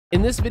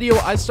In this video,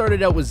 I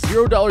started out with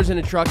 $0 in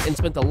a truck and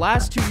spent the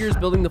last 2 years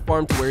building the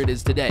farm to where it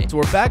is today. So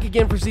we're back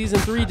again for season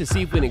 3 to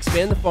see if we can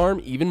expand the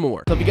farm even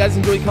more. So if you guys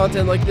enjoy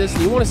content like this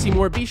and you want to see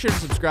more, be sure to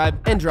subscribe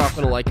and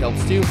dropping a like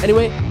helps too.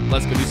 Anyway,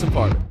 let's go do some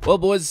farming. Well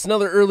boys, it's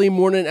another early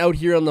morning out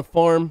here on the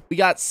farm. We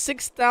got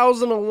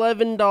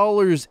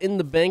 $6,011 in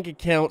the bank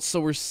account, so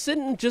we're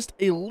sitting just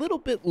a little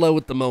bit low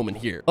at the moment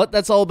here. But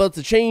that's all about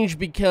to change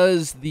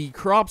because the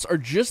crops are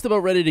just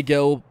about ready to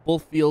go,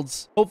 both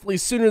fields, hopefully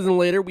sooner than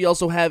later. We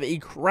also have a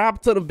crap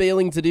ton of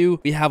baling to do.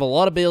 We have a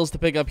lot of bales to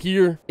pick up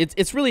here.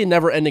 It's really a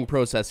never-ending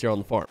process here on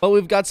the farm. But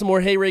we've got some more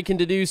hay raking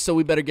to do, so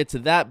we better get to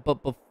that.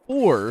 But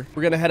before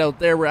we're gonna head out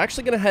there, we're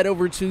actually gonna head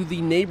over to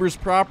the neighbor's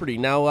property.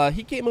 Now,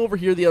 he came over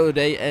here the other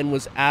day and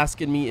was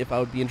asking me if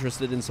I would be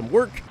interested in some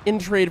work in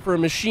trade for a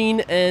machine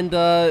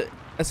and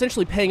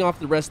essentially paying off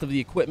the rest of the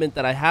equipment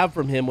that I have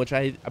from him, which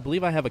I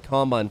believe I have a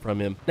combine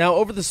from him. Now,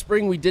 over the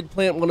spring, we did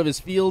plant one of his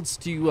fields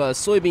to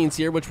soybeans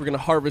here, which we're going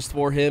to harvest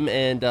for him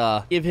and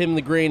give him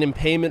the grain in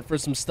payment for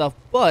some stuff.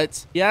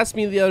 But he asked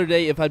me the other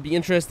day if I'd be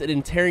interested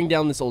in tearing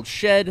down this old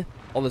shed,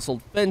 all this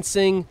old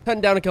fencing,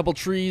 cutting down a couple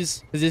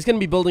trees, because he's going to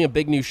be building a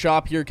big new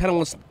shop here. Kind of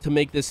wants to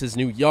make this his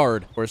new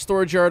yard or a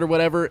storage yard or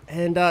whatever.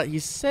 And he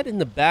said in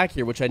the back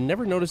here, which I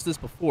never noticed this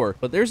before,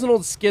 but there's an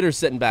old skidder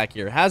sitting back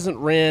here. Hasn't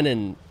ran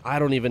in I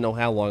don't even know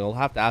how long. I'll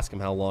have to ask him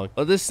how long.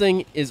 But this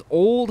thing is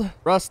old,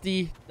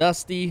 rusty,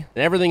 dusty,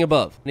 and everything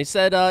above. And he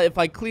said if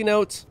I clean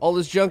out all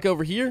this junk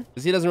over here,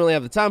 because he doesn't really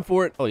have the time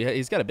for it. Oh yeah,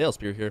 he's got a bale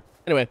spear here.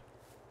 Anyway, he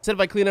said if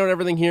I clean out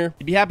everything here,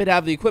 he'd be happy to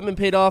have the equipment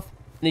paid off,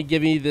 and he'd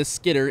give me this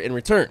skidder in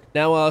return.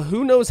 Now,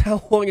 who knows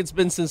how long it's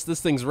been since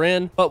this thing's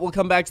ran, but we'll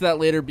come back to that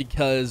later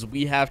because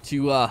we have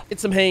to get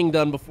some haying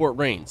done before it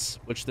rains,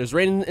 which there's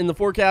rain in the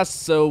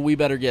forecast, so we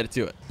better get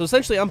to it. So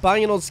essentially, I'm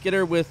buying an old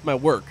skidder with my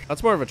work.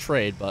 That's more of a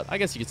trade, but I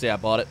guess you could say I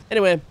bought it.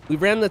 Anyway, we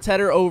ran the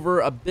tedder over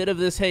a bit of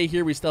this hay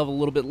here. We still have a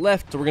little bit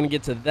left, so we're gonna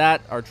get to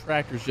that. Our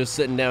tractor's just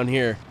sitting down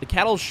here. The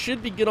cattle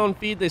should be good on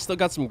feed. They still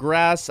got some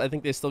grass. I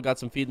think they still got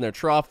some feed in their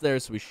trough there,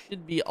 so we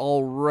should be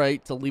all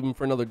right to leave them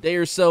for another day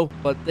or so.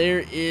 But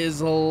there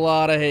is a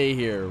lot of hay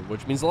here,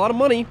 which means a lot of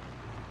money,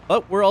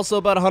 but we're also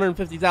about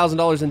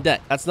 $150,000 in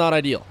debt. That's not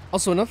ideal.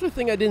 Also, another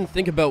thing I didn't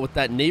think about with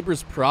that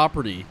neighbor's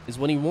property is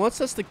when he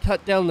wants us to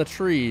cut down the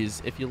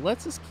trees, if he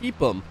lets us keep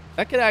them,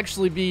 that could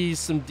actually be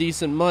some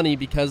decent money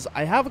because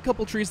I have a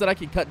couple trees that I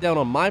could cut down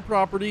on my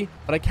property,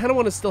 but I kind of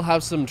want to still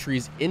have some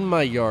trees in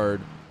my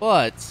yard.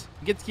 But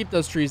you get to keep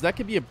those trees. That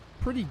could be a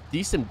pretty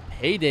decent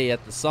payday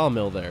at the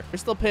sawmill there. They're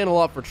still paying a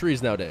lot for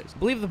trees nowadays. I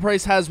believe the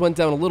price has went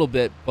down a little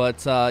bit,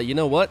 but you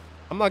know what?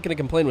 I'm not going to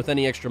complain with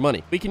any extra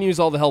money. We can use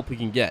all the help we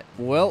can get.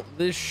 Well,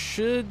 this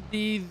should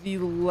be the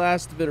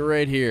last of it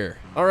right here.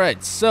 All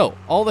right, so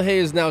all the hay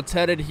is now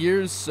tedded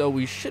here, so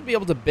we should be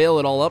able to bale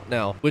it all up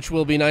now, which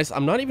will be nice.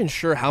 I'm not even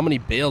sure how many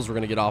bales we're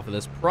going to get off of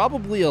this.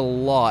 Probably a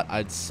lot,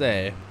 I'd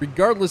say.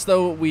 Regardless,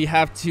 though, we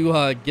have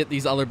to get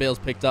these other bales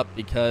picked up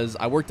because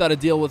I worked out a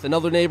deal with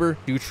another neighbor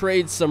to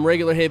trade some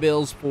regular hay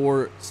bales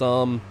for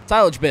some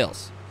silage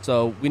bales.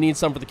 So we need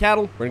some for the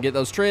cattle. We're gonna get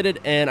those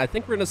traded, and I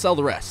think we're gonna sell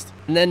the rest.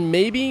 And then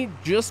maybe,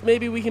 just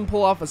maybe, we can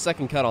pull off a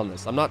second cut on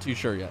this. I'm not too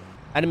sure yet.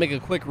 I had to make a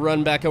quick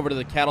run back over to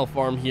the cattle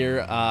farm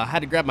here. I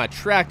had to grab my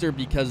tractor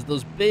because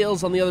those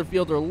bales on the other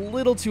field are a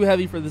little too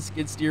heavy for the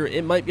skid steer.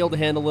 It might be able to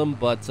handle them,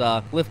 but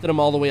lifting them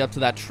all the way up to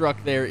that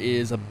truck there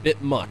is a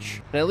bit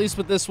much. And at least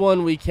with this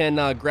one, we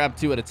can grab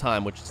 2 at a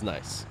time, which is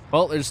nice.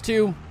 Well, there's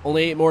 2,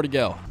 only 8 more to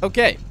go.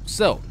 Okay,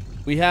 so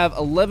we have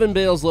 11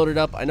 bales loaded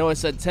up. I know I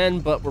said 10,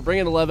 but we're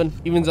bringing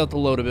 11. Evens out the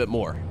load a bit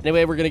more.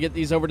 Anyway, we're going to get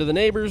these over to the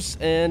neighbors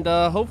and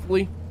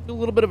hopefully do a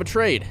little bit of a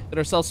trade. Get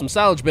ourselves some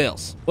silage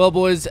bales. Well,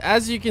 boys,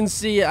 as you can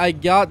see, I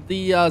got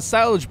the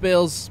silage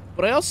bales,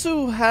 but I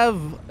also have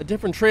a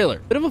different trailer.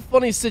 Bit of a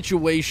funny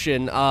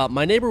situation.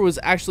 My neighbor was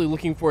actually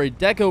looking for a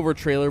deck over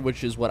trailer,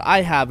 which is what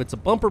I have. It's a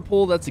bumper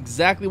pull. That's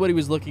exactly what he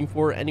was looking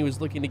for, and he was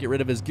looking to get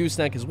rid of his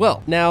gooseneck as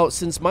well. Now,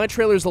 since my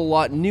trailer's a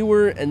lot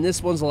newer and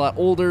this one's a lot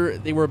older,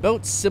 they were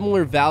about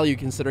similar value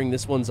considering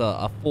this one's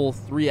a full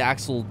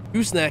 3-axle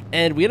gooseneck,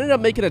 and we ended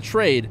up making a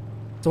trade.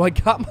 So I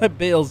got my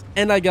bales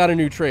and I got a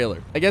new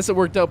trailer. I guess it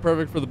worked out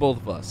perfect for the both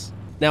of us.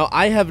 Now,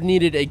 I have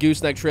needed a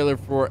gooseneck trailer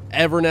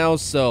forever now,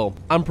 so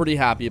I'm pretty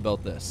happy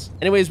about this.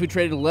 Anyways, we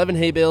traded 11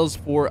 hay bales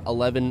for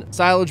 11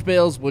 silage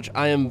bales, which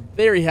I am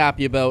very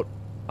happy about.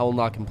 I will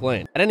not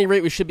complain. At any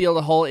rate, we should be able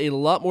to haul a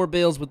lot more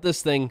bales with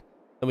this thing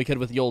than we could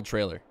with the old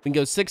trailer. We can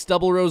go 6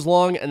 double rows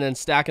long and then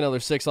stack another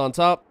 6 on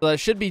top. So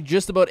that should be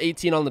just about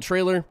 18 on the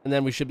trailer, and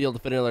then we should be able to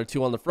fit another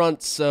 2 on the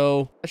front,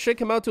 so that should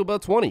come out to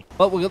about 20.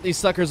 But we'll get these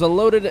suckers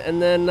unloaded,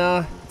 and then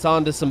it's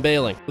on to some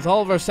baling. With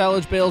all of our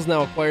silage bales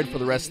now acquired for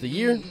the rest of the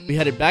year, we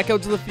headed back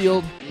out to the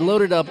field and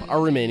loaded up our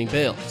remaining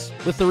bales.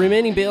 With the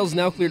remaining bales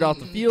now cleared off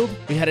the field,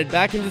 we headed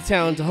back into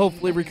town to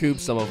hopefully recoup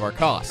some of our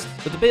costs.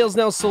 With the bales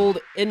now sold,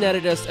 it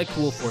netted us a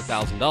cool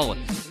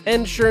 $4,000.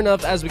 And sure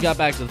enough, as we got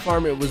back to the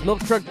farm, it was milk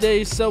truck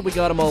day, so we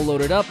got them all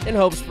loaded up in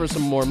hopes for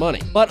some more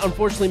money. But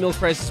unfortunately, milk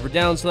prices were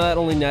down, so that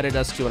only netted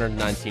us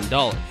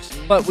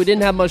 $219. But we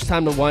didn't have much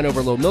time to whine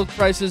over low milk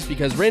prices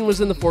because rain was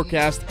in the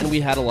forecast and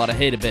we had a lot of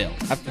hay to bale.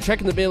 After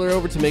checking the baler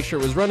over to make sure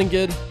it was running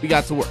good, we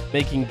got to work,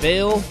 making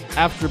bale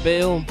after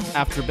bale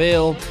after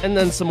bale, and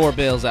then some more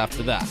bales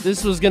after that.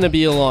 This was going to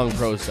be a long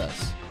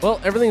process. Well,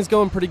 everything's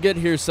going pretty good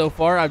here so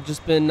far. I've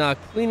just been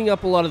cleaning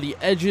up a lot of the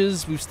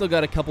edges. We've still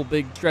got a couple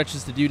big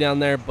stretches to do down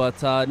there,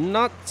 but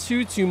not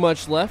too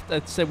much left.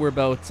 I'd say we're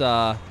about,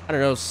 I don't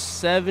know,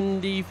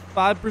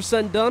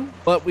 75% done.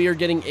 But we are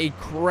getting a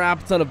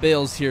crap ton of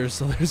bales here,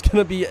 so there's going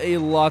to be a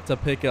lot to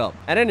pick up.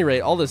 At any rate,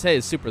 all this hay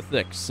is super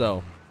thick,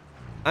 so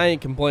I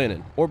ain't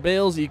complaining. More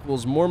bales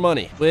equals more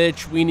money,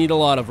 which we need a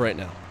lot of right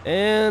now.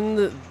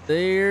 And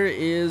there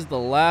is the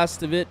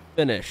last of it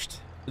finished.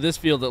 For this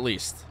field, at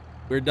least.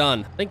 We're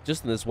done. I think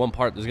just in this one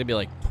part, there's going to be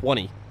like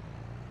 20.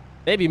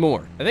 Maybe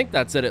more. I think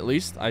that's it at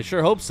least. I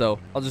sure hope so.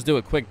 I'll just do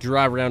a quick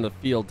drive around the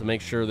field to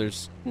make sure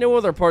there's no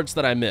other parts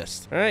that I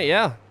missed. All right,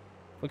 yeah.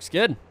 Looks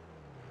good.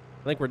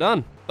 I think we're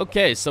done.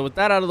 Okay, so with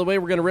that out of the way,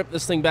 we're going to rip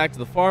this thing back to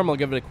the farm. I'll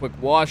give it a quick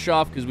wash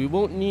off because we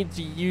won't need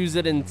to use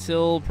it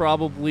until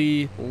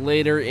probably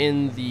later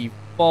in the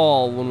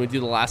fall when we do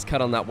the last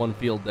cut on that one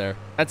field there.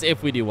 That's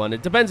if we do one.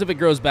 It depends if it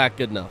grows back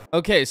good enough.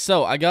 Okay,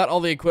 so I got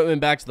all the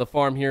equipment back to the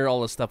farm here,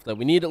 all the stuff that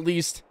we need at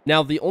least.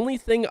 Now, the only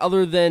thing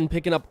other than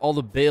picking up all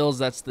the bales,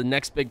 that's the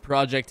next big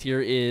project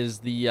here, is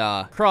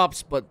the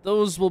crops, but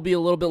those will be a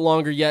little bit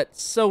longer yet.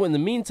 So in the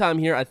meantime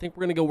here, I think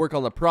we're going to go work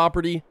on the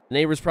property, the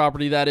neighbor's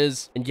property that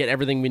is, and get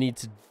everything we need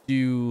to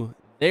do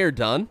there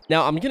done.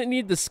 Now, I'm going to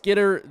need the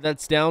skidder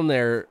that's down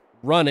there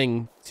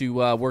running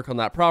to work on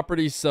that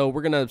property, so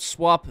we're going to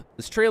swap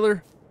this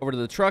trailer over to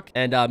the truck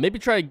and maybe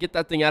try to get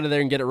that thing out of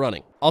there and get it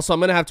running. Also, I'm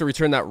going to have to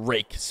return that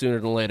rake sooner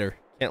than later.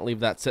 Can't leave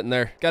that sitting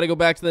there. Got to go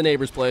back to the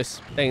neighbor's place.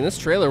 Dang, this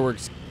trailer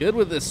works good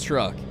with this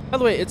truck. By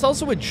the way, it's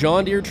also a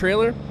John Deere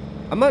trailer.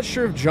 I'm not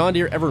sure if John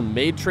Deere ever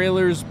made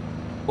trailers,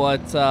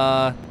 but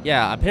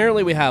yeah,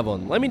 apparently we have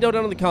one. Let me know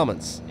down in the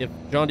comments if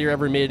John Deere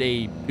ever made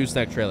a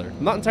gooseneck trailer.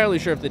 I'm not entirely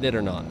sure if they did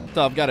or not.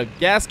 So I've got a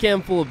gas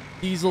can full of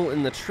diesel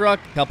in the truck,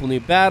 a couple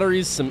new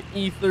batteries, some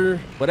ether,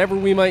 whatever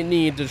we might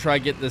need to try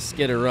get this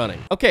skidder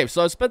running. Okay,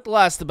 so I've spent the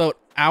last about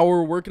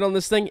hour working on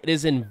this thing. It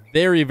is in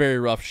very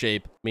rough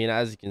shape. I mean,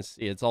 as you can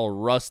see, it's all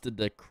rusted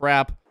to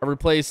crap. I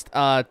replaced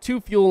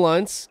 2 fuel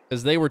lines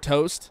because they were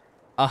toast.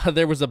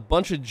 There was a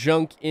bunch of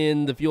junk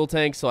in the fuel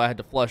tank, so I had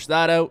to flush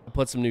that out. I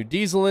put some new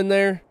diesel in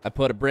there. I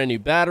put a brand new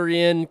battery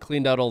in,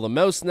 cleaned out all the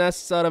mouse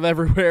nests out of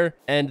everywhere,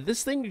 and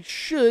this thing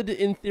should,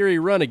 in theory,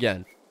 run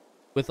again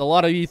with a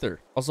lot of ether.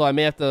 Also, I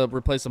may have to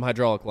replace some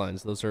hydraulic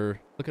lines. Those are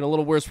looking a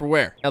little worse for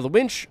wear. Now, the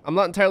winch, I'm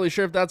not entirely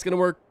sure if that's going to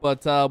work,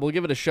 but we'll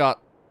give it a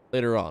shot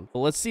later on. But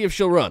let's see if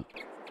she'll run.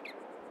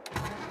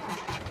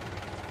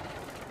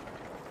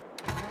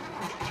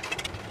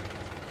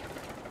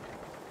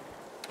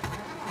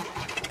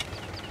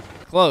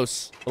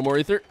 Close. A little more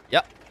ether.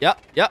 Yep.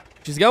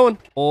 She's going.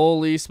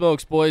 Holy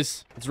smokes,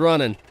 boys. It's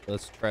running.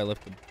 Let's try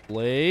lift the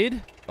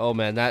blade. Oh,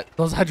 man,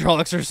 those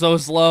hydraulics are so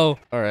slow.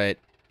 All right.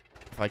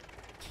 If I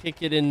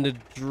kick it into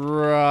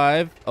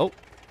drive. Oh,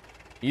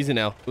 easy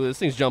now. Ooh, this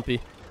thing's jumpy.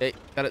 Hey,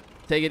 gotta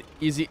take it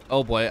easy.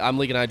 Oh, boy, I'm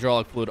leaking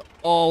hydraulic fluid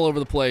all over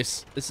the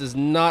place. This is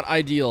not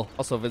ideal.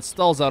 Also, if it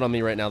stalls out on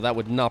me right now, that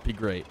would not be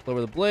great.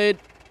 Lower the blade.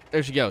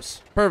 There she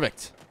goes.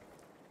 Perfect.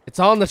 It's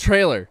on the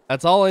trailer.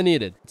 That's all I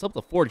needed. Let's hope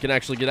the Ford can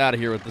actually get out of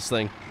here with this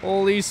thing.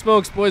 Holy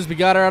smokes, boys. We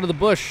got her out of the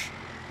bush.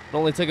 It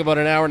only took about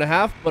an hour and a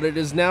half, but it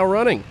is now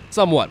running.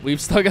 Somewhat. We've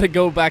still got to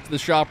go back to the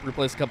shop,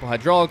 replace a couple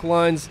hydraulic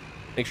lines,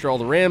 make sure all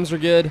the rams are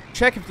good,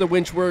 check if the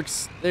winch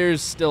works.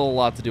 There's still a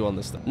lot to do on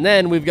this thing. And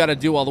then we've got to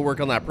do all the work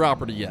on that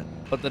property yet.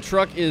 But the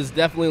truck is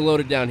definitely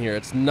loaded down here.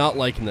 It's not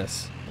liking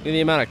this. Look at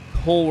the amount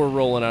of coal we're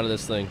rolling out of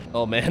this thing.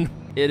 Oh, man.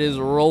 It is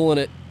rolling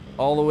it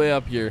all the way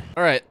up here.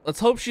 All right. Let's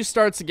hope she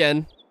starts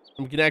again.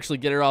 We can actually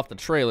get her off the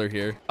trailer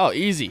here. Oh,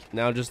 easy.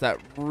 Now just that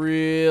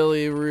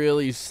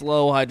really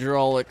slow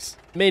hydraulics.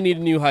 May need a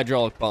new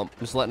hydraulic pump.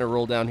 Just letting her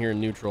roll down here in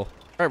neutral.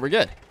 All right, we're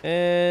good.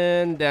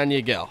 And down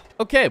you go.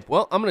 Okay,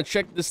 well, I'm going to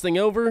check this thing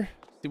over,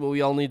 see what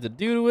we all need to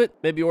do to it,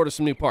 maybe order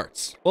some new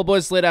parts. Well,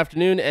 boys, it's late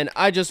afternoon, and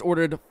I just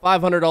ordered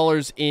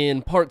 $500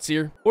 in parts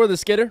here for the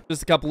skidder.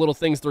 Just a couple little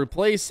things to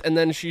replace, and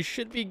then she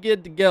should be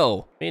good to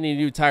go. May need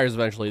new tires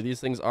eventually.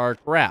 These things are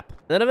crap. And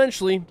then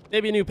eventually,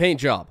 maybe a new paint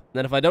job. And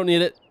then if I don't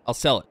need it, I'll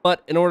sell it.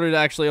 But in order to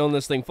actually own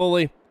this thing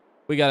fully,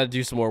 we got to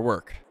do some more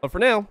work. But for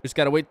now, just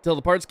got to wait till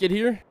the parts get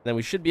here, and then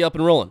we should be up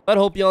and rolling. But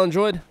I hope y'all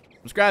enjoyed.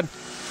 Subscribe,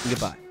 and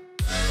goodbye.